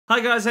Hi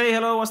guys, hey,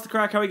 hello, what's the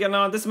crack? How are we getting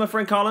on? This is my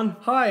friend Colin.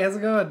 Hi, how's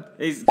it going?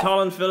 He's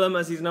ColinFilm,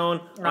 as he's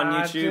known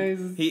on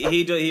YouTube. Jesus.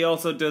 He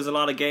also does a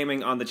lot of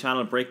gaming on the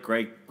channel Break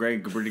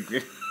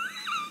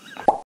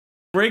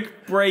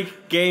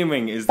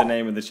Gaming is the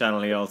name of the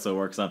channel he also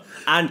works on.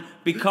 And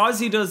because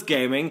he does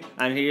gaming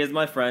and he is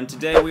my friend,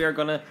 today we're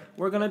gonna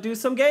do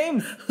some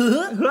games.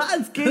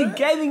 It's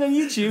gaming on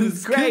YouTube.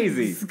 It's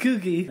crazy.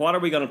 Spooky. What are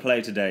we gonna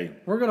play today?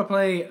 We're gonna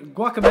play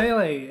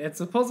Guacamelee. It's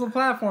a puzzle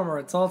platformer.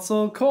 It's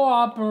also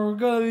co-op, and we're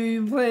gonna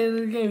be playing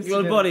the games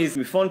Good buddies, it'll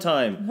be fun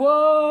time.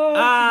 What?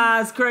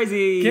 Ah, it's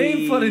crazy.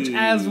 Game footage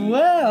as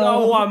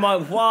well. Oh,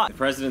 what? The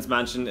President's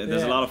Mansion.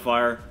 There's a lot of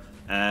fire.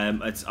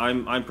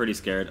 I'm pretty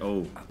scared.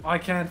 Oh, I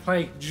can't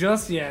play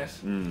just yet.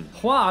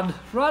 Juan,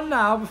 run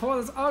now before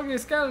this ugly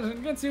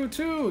skeleton gets you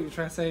too. You're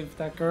trying to save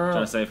that girl.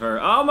 Trying to save her.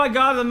 Oh my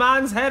God, the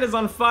man's head is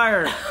on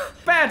fire.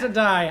 Better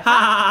die.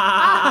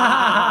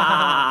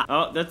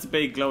 Oh, that's a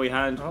big glowy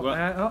hand. Oh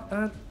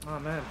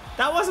man.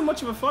 That wasn't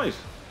much of a fight.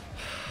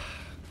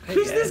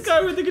 Who's this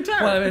guy with the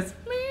guitar? Well, it's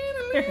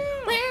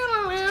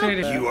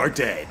You are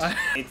dead.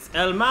 It's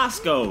El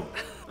Masco.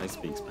 I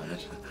speak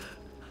Spanish.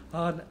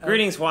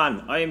 Greetings,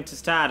 Juan. I am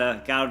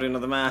Tostada, Guardian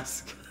of the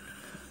Mask.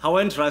 How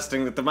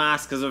interesting that the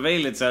mask has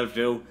revealed itself to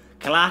you.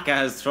 Kalaka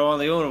has thrown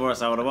the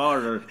universe out of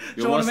order.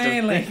 You must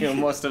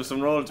have some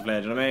role to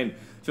play, do you know what I mean?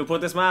 So put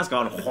this mask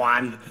on,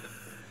 Juan.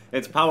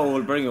 Its power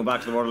will bring you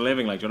back to the world of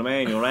living, like, do you know what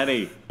I mean? You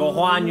ready? Go,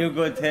 Juan, you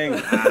good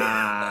thing.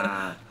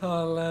 Ah.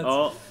 Oh, lads.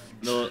 Oh,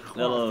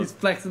 little he's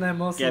flexing that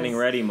muscles. getting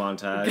ready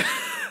montage.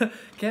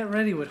 Get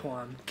ready with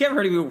Juan. Get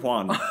ready with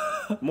Juan.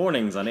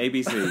 Mornings on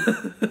ABC.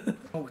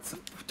 Oh, it's a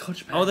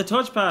touchpad. Oh, the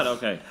touchpad,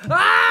 okay.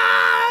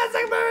 Ah!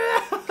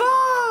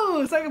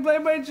 It's like a play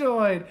by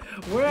joint.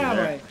 Where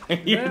am I?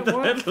 You're the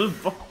little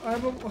boy.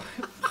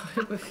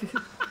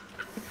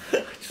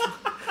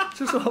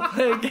 Just want to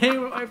play a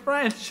game with my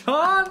friend,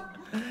 Sean.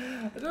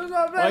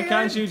 Why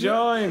can't you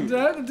join? Do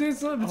I have to do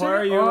something?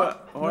 Why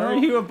are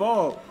you a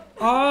ball?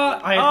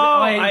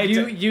 I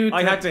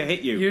had to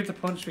hit you. You had to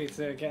punch me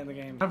to get in the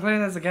game. I'm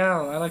playing as a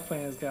gal. I like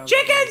playing as gal.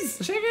 Chickens!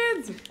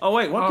 Chickens! Oh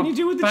wait, what can you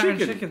do with the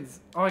chickens?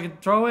 Oh, I can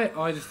throw it.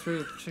 Oh, I just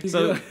threw the chickens.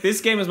 So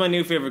this game is my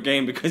new favorite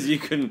game because you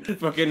can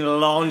fucking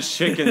launch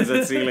chickens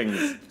at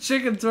ceilings.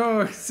 Chicken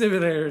Thrower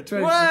Simulator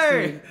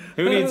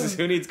 2016.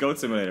 Who needs Goat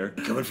Simulator?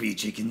 Coming for you,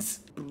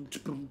 chickens. Oh,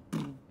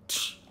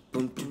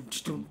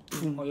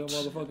 you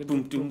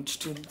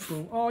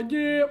motherfucker. Oh,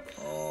 yeah.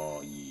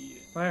 Oh, yeah.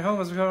 My home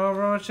has become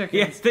overrun with chickens.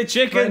 Yes, the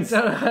chickens!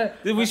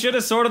 We should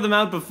have sorted them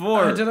out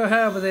before. I don't know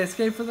how, but they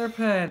escaped from their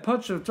pen.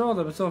 Punch them, throw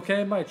them, it's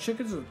okay. My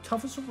chickens are the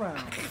toughest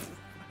around.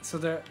 So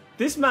they're...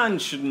 This man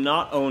should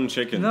not own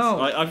chickens.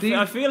 No.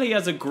 I feel he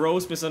has a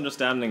gross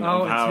misunderstanding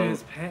of how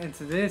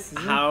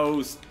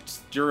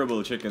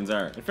durable chickens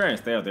are. In fairness,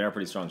 they are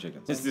pretty strong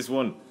chickens. It's this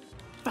one.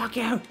 Fuck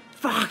you!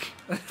 Fuck!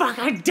 Fuck,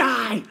 I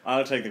die!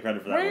 I'll take the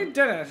credit for that We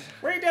did it!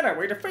 We did it!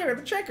 We defeated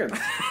the chickens!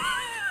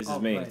 This is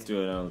me. Let's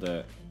do it all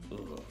day.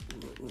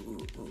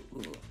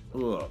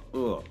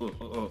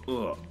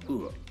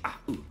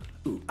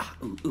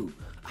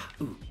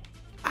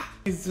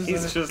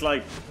 He's just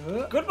like,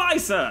 goodbye,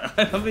 sir.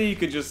 I don't think you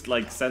could just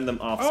like send them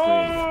off screen.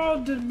 Oh,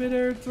 did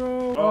mid-air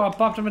throw. Oh, I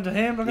popped him into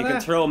him. Look at that. You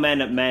can throw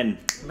men at men.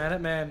 Men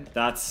at men.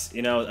 That's,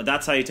 you know,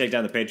 that's how you take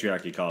down the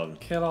patriarchy, Colin.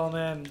 Kill all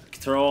men.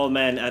 Throw all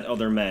men at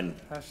other men.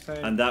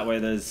 Hashtag. And that way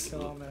there's...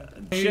 Kill all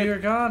men. Hey, you're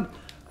gone.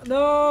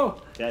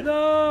 No. Dead.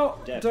 No.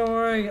 Dead. Don't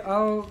worry.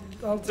 I'll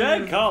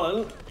dead,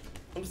 Colin.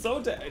 I'm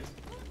so dead.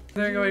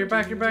 There you go. You're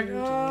back. You're back.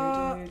 You're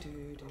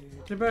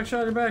back,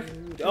 Sean. You're back.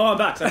 Oh, I'm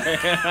back. Sorry.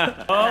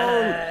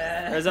 Oh,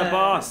 there's a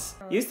boss.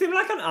 You seem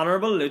like an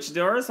honorable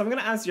luchador, so I'm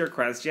gonna answer your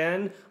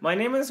question. My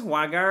name is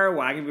Jaguar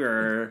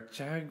Javier.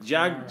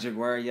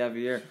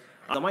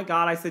 Oh my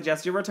God! I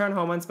suggest you return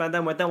home and spend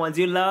them with the ones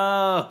you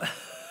love.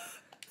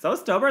 So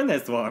stubborn,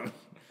 this one.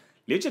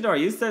 Luchador,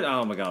 you said,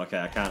 oh my God, okay,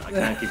 I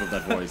can't keep up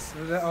that voice.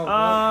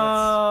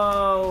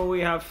 Oh, we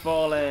have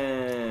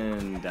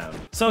fallen down.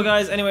 So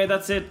guys, anyway,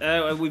 that's it.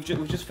 We've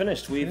just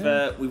finished. We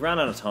ran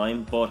out of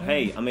time, but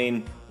hey, I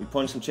mean, we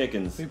punched some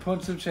chickens. We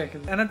punched some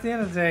chickens. And at the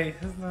end of the day,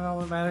 isn't that all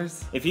that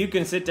matters? If you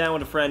can sit down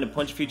with a friend and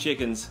punch a few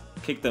chickens,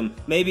 kick them,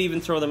 maybe even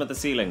throw them at the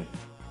ceiling,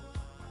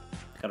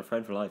 got a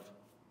friend for life.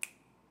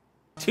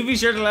 Do be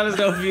sure to let us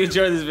know if you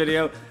enjoyed this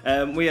video.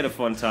 We had a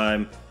fun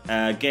time.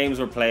 Games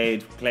were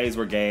played, plays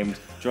were gamed,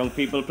 drunk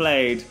people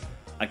played.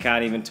 I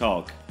can't even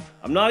talk.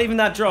 I'm not even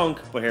that drunk,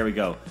 but here we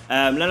go.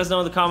 Let us know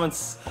in the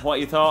comments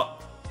what you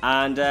thought.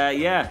 And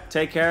yeah,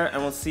 take care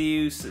and we'll see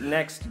you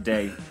next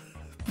day.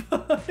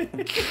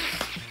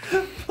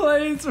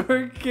 Plays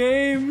were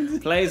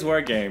gamed. Plays were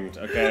gamed,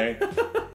 okay?